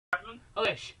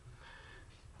Okay,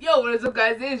 Yo, what is up,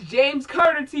 guys? It's James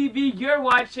Carter TV. You're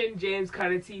watching James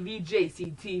Carter TV,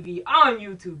 JCTV on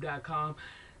YouTube.com.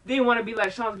 Didn't want to be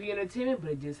like Sean's Be Entertainment,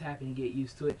 but it just happened to get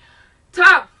used to it.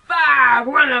 Top 5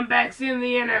 running backs in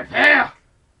the NFL.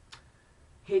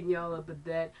 Hitting y'all up with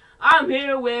that. I'm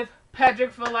here with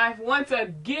Patrick for Life once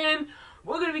again.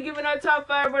 We're going to be giving our top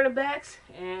 5 running backs.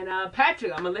 And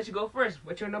Patrick, I'm going to let you go first.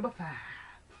 What's your number 5?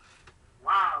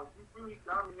 Wow, you really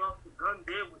got me off the gun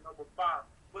there with number 5.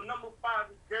 But number 5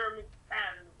 is Jeremy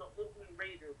McFadden of the Oakland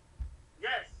Raiders.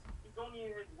 Yes, he's only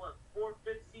in his, 4th,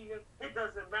 5th season? It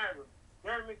doesn't matter.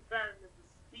 Jeremy McFadden is a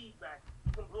speed back.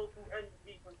 He can blow through any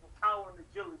defense with power and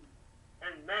agility.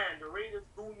 And man, the Raiders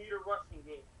do need a rushing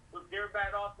game. With their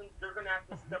bad offense, they're going to have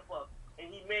to step up.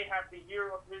 And he may have the year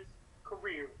of his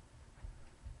career.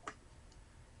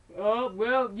 Oh,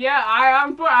 well, yeah,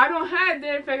 I don't have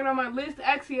that effect on my list.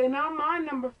 Actually, now my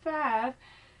number 5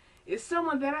 is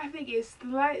someone that I think is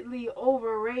slightly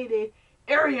overrated.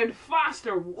 Arian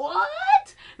Foster.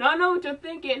 What? Now, I know what you're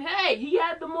thinking. Hey, he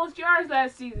had the most yards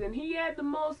last season. He had the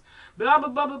most blah, blah,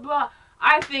 blah, blah, blah.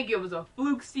 I think it was a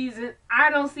fluke season. I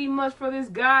don't see much for this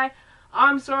guy.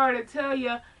 I'm sorry to tell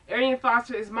you, Arian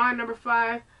Foster is my number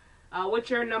 5. What's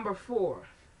your number 4?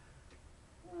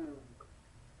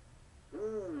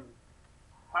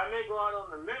 I may go out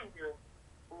on the limb here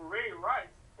for Ray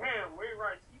Rice. Damn, Ray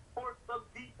Rice, he torched up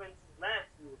defenses last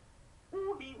year.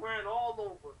 Ooh, he ran all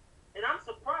over. And I'm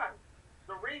surprised.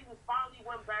 The Ravens finally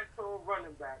went back to a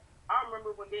running back. I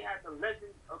remember when they had the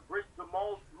legend of great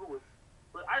Jamal Lewis.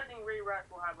 But I think Ray Rice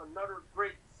will have another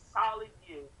great, solid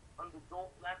year under Joe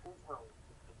Flacco's helm.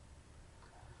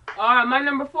 Alright, my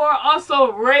number 4,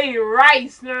 also Ray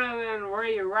Rice.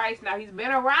 Ray Rice. Now, he's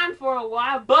been around for a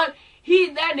while, but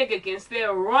that nigga can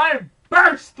still run,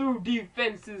 burst through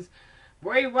defenses.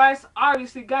 Ray Rice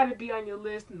obviously got to be on your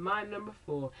list. My number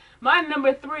 4. My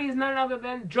number 3 is none other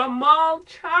than Jamaal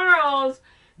Charles.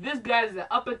 This guy's an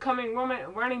up-and-coming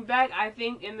running back. I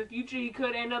think in the future he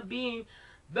could end up being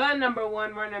the number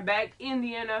 1 running back in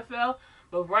the NFL.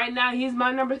 But right now, he's my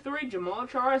number 3, Jamaal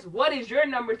Charles. What is your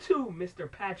number 2,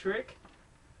 Mr. Patrick?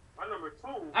 My number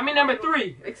 2? I mean number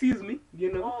 3. Excuse me.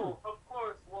 You know. Oh, of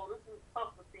course. Well, this is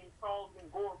tough between Charles and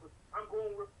Gore, but I'm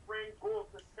going with Frank Gore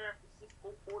for San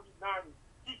Francisco 49ers.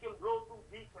 He can blow through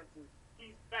defenses.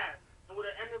 He's fast. And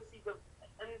with an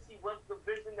NFC West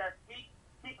division that's weak,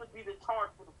 he could be the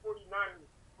charge for the 49ers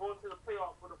going to the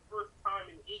playoffs for the first time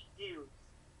in 8 years.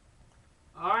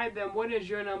 All right, then what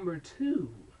is your number 2?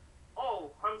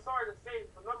 Oh, I'm sorry to say,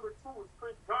 but number 2 is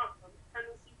Chris Johnson,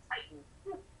 Tennessee Titans.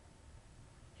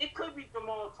 It could be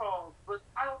Jamaal Charles, but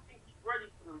I don't think he's ready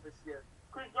for this yet.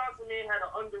 Chris Johnson may have had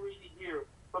an underrated year,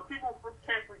 but people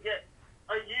can't forget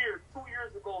 2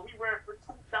 years ago, he ran for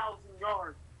 2,000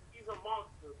 yards. He's a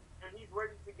monster, and he's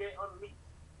ready to get unleashed.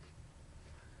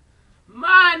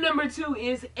 My number 2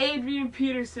 is Adrian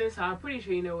Peterson. So I'm pretty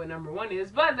sure you know what number 1 is,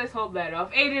 but let's hold that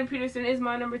off. Adrian Peterson is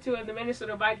my number 2 of the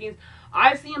Minnesota Vikings.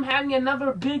 I see him having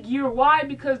another big year. Why?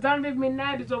 Because Donovan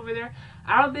McNabb is over there.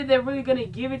 I don't think they're really going to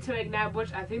give it to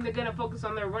McNabb, I think they're going to focus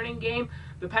on their running game.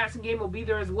 The passing game will be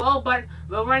there as well, but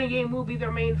the running game will be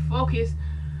their main focus.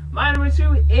 My number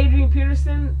 2, Adrian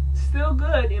Peterson, still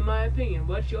good in my opinion.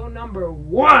 What's your number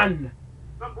 1?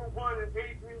 Number 1 is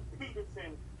Adrian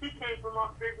Peterson. He came from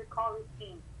our favorite college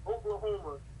team,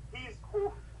 Oklahoma. He's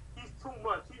too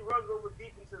much. He runs over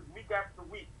defenses week after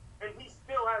week, and he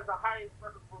still has the highest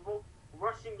record for most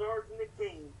rushing yards in the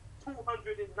game,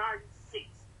 296.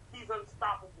 He's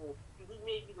unstoppable, and he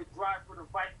may be the drive for the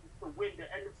Vikings to win the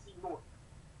NFC North.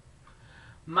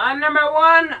 My number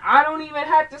 1, I don't even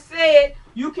have to say it.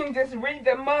 You can just read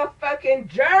the motherfucking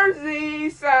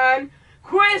jersey, son.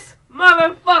 Chris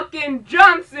motherfucking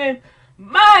Johnson.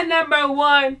 My number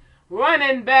 1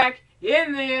 running back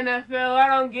in the NFL. I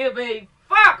don't give a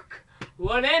fuck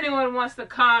what anyone wants to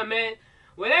comment.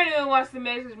 When anyone wants to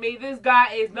message me, this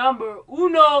guy is number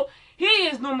uno. He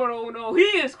is numero uno. He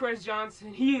is Chris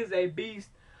Johnson. He is a beast.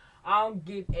 I don't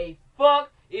give a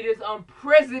fuck. It is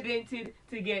unprecedented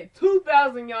to get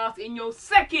 2,000 yards in your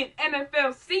second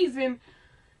NFL season.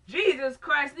 Jesus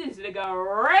Christ, this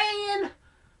nigga ran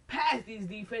past these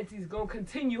defenses. Gonna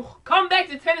continue. Come back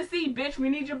to Tennessee, bitch. We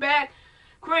need you back.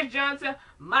 Chris Johnson,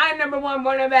 my number 1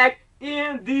 running back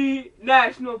in the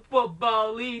National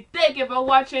Football League. Thank you for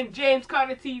watching James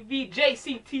Carter TV,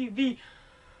 JCTV.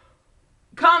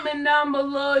 Comment down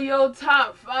below your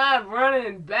top 5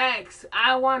 running backs.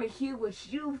 I want to hear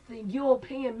what you think. Your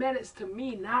opinion matters to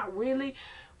me, not really.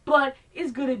 But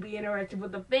it's going to be interactive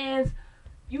with the fans.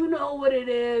 You know what it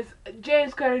is.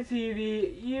 James Carter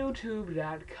TV,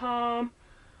 YouTube.com.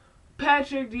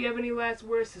 Patrick, do you have any last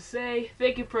words to say?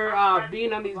 Thank you for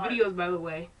being on these videos, by the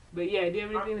way. But yeah, do you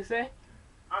have anything to say?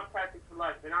 I'm Patrick for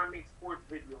life, and I make sports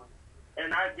videos.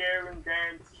 And I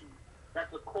guarantee that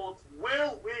the Colts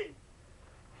will win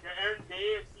the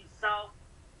AFC South,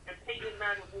 and Peyton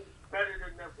Manning will be better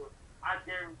than ever. I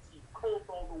guarantee Colts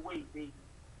all the way, baby.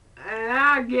 And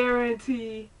I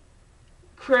guarantee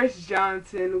Chris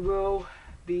Johnson will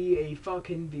be a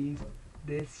fucking beast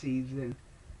this season.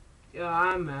 Yo,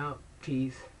 I'm out.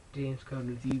 Peace. James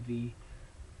Conner TV.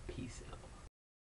 Peace out.